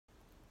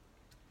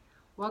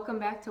Welcome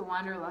back to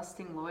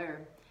Wanderlusting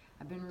Lawyer.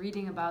 I've been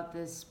reading about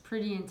this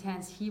pretty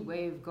intense heat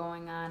wave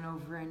going on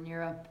over in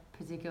Europe,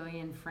 particularly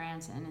in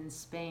France and in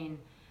Spain.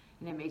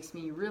 And it makes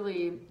me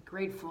really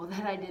grateful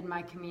that I did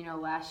my Camino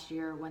last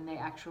year when they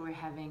actually were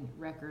having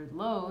record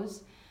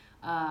lows.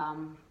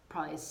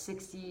 Probably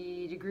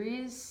 60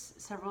 degrees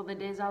several of the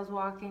days I was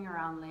walking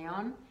around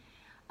Leon.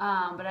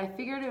 But I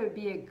figured it would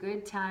be a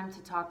good time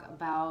to talk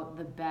about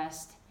the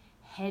best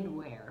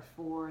headwear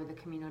for the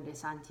Camino de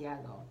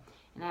Santiago.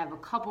 And I have a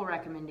couple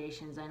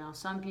recommendations. I know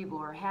some people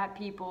are hat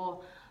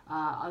people,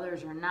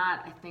 others are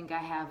not. I think I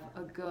have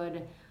a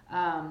good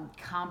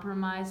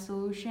compromise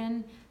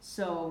solution.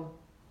 So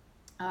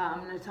I'm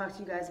going to talk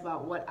to you guys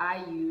about what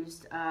I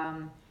used.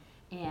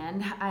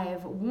 And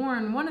I've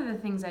worn one of the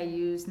things I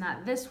used,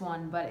 not this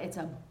one, but it's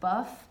a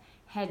buff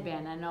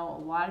headband. I know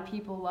a lot of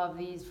people love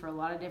these for a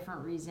lot of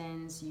different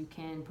reasons. You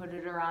can put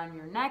it around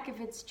your neck if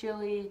it's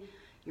chilly,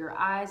 your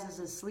eyes as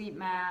a sleep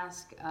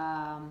mask,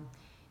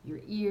 your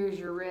ears,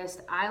 your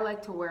wrist. I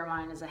like to wear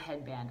mine as a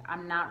headband.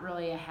 I'm not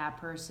really a hat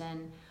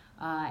person,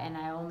 and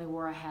I only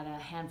wore a hat a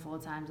handful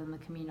of times on the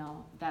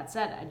Camino. That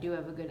said, I do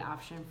have a good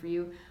option for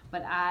you,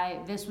 but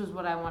this was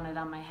what I wanted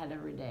on my head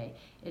every day.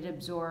 It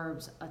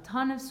absorbs a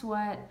ton of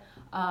sweat.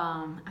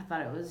 I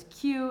thought it was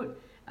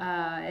cute.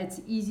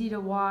 It's easy to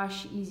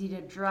wash, easy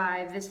to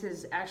dry. This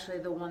is actually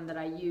the one that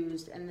I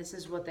used, and this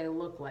is what they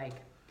look like.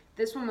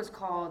 This one was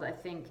called, I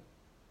think,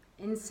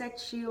 insect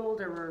shield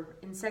or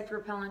insect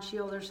repellent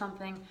shield or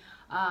something.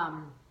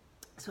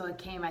 So it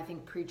came, I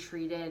think,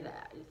 pre-treated.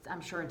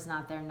 I'm sure it's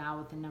not there now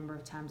with the number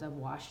of times I've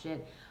washed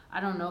it.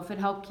 I don't know if it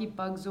helped keep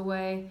bugs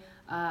away.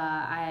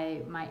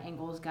 My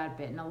ankles got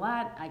bitten a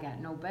lot. I got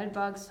no bed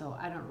bugs, so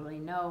I don't really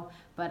know.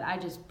 But I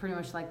just pretty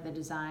much like the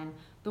design.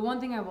 The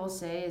one thing I will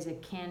say is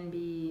it can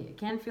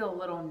feel a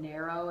little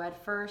narrow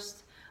at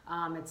first.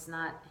 It's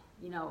not,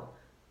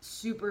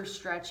 super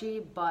stretchy,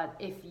 but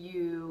if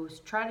you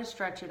try to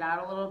stretch it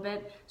out a little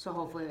bit, so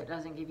hopefully it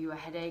doesn't give you a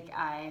headache,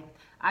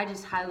 I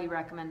just highly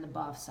recommend the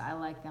buffs. I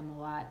like them a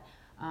lot,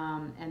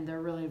 and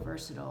they're really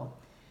versatile.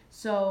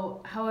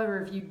 So, however,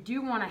 if you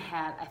do want a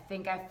hat, I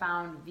think I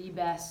found the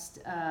best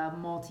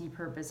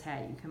multi-purpose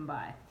hat you can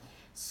buy.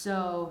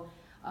 So,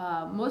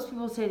 most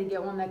people say to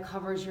get one that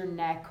covers your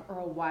neck or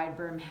a wide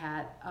brim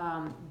hat.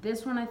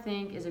 This one I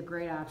think is a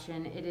great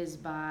option. It is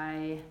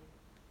by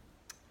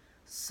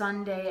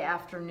Sunday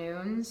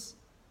Afternoons.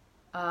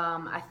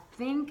 I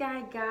think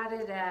I got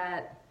it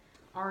at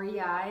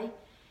REI,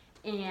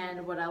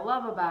 and what I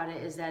love about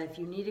it is that if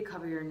you need to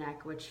cover your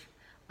neck, which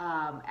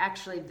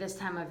actually this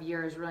time of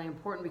year is really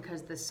important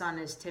because the sun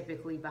is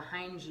typically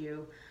behind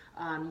you,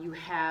 you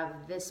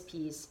have this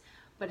piece,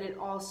 but it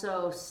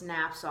also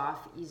snaps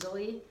off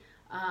easily,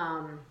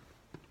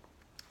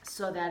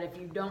 so that if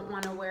you don't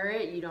want to wear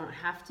it, you don't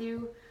have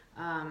to,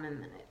 and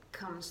then it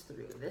comes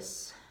through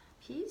this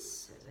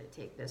piece as I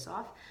take this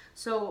off.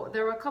 So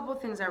there were a couple of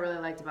things I really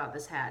liked about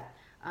this hat.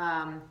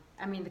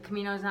 The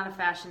Camino is not a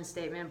fashion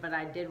statement, but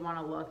I did want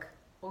to look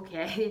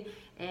okay,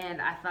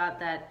 and I thought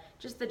that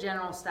just the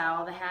general style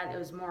of the hat, it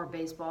was more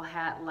baseball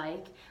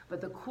hat-like, but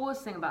the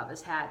coolest thing about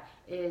this hat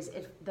is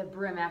the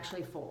brim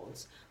actually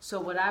folds. So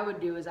what I would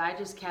do is I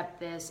just kept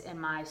this in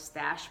my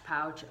stash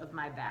pouch of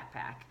my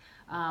backpack.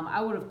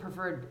 I would have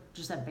preferred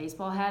just a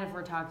baseball hat if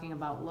we're talking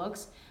about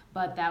looks,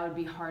 but that would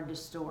be hard to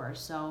store.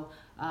 So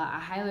I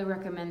highly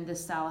recommend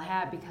this style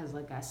hat because,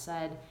 like I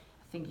said,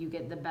 I think you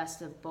get the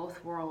best of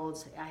both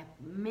worlds.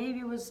 Maybe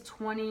it was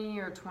 $20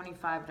 or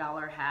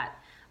 $25 hat.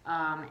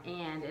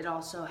 And it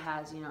also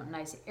has,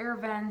 nice air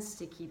vents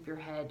to keep your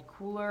head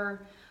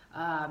cooler.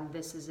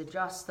 This is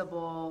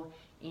adjustable.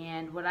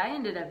 And what I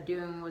ended up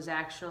doing was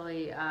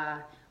actually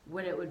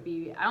what it would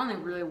be. I only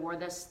really wore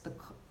this the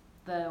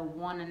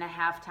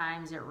 1.5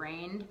 times it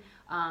rained.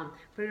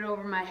 Put it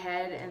over my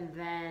head and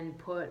then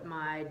put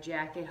my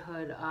jacket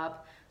hood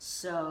up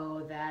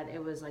so that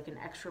it was like an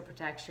extra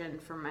protection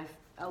for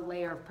a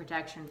layer of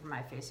protection for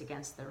my face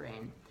against the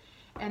rain.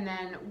 And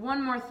then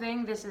one more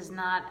thing, this is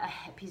not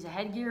a piece of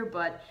headgear,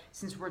 but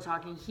since we're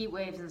talking heat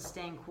waves and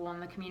staying cool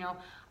on the Camino,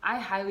 I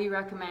highly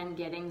recommend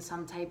getting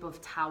some type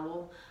of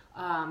towel.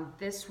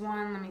 This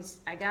one,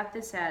 I got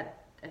this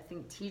at, I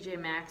think, TJ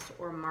Maxx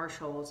or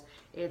Marshall's.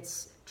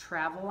 It's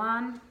Travel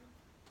On,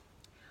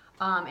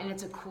 and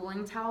it's a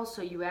cooling towel,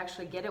 so you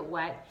actually get it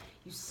wet,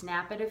 you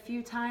snap it a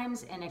few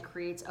times, and it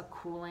creates a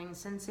cooling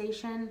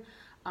sensation.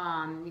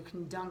 You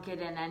can dunk it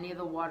in any of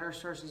the water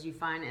sources you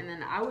find, and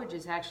then I would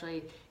just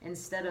actually,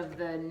 instead of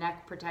the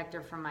neck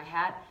protector from my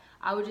hat,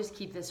 I would just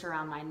keep this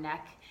around my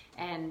neck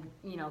and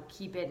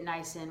keep it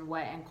nice and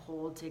wet and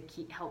cold to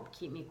help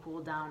keep me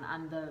cool down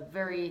on the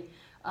very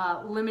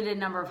limited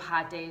number of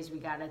hot days we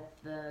got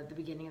at the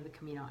beginning of the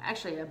Camino,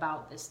 actually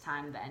about this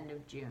time, the end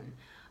of June.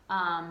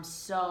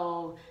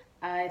 So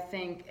I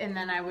think, and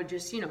then I would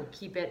just,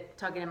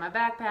 tuck it in my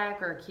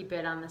backpack or keep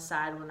it on the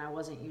side when I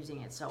wasn't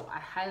using it. So I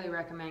highly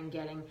recommend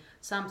getting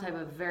some type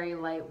of very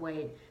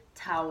lightweight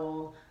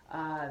towel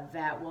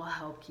that will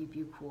help keep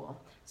you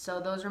cool. So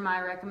those are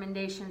my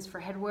recommendations for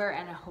headwear,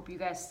 and I hope you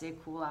guys stay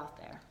cool out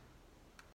there.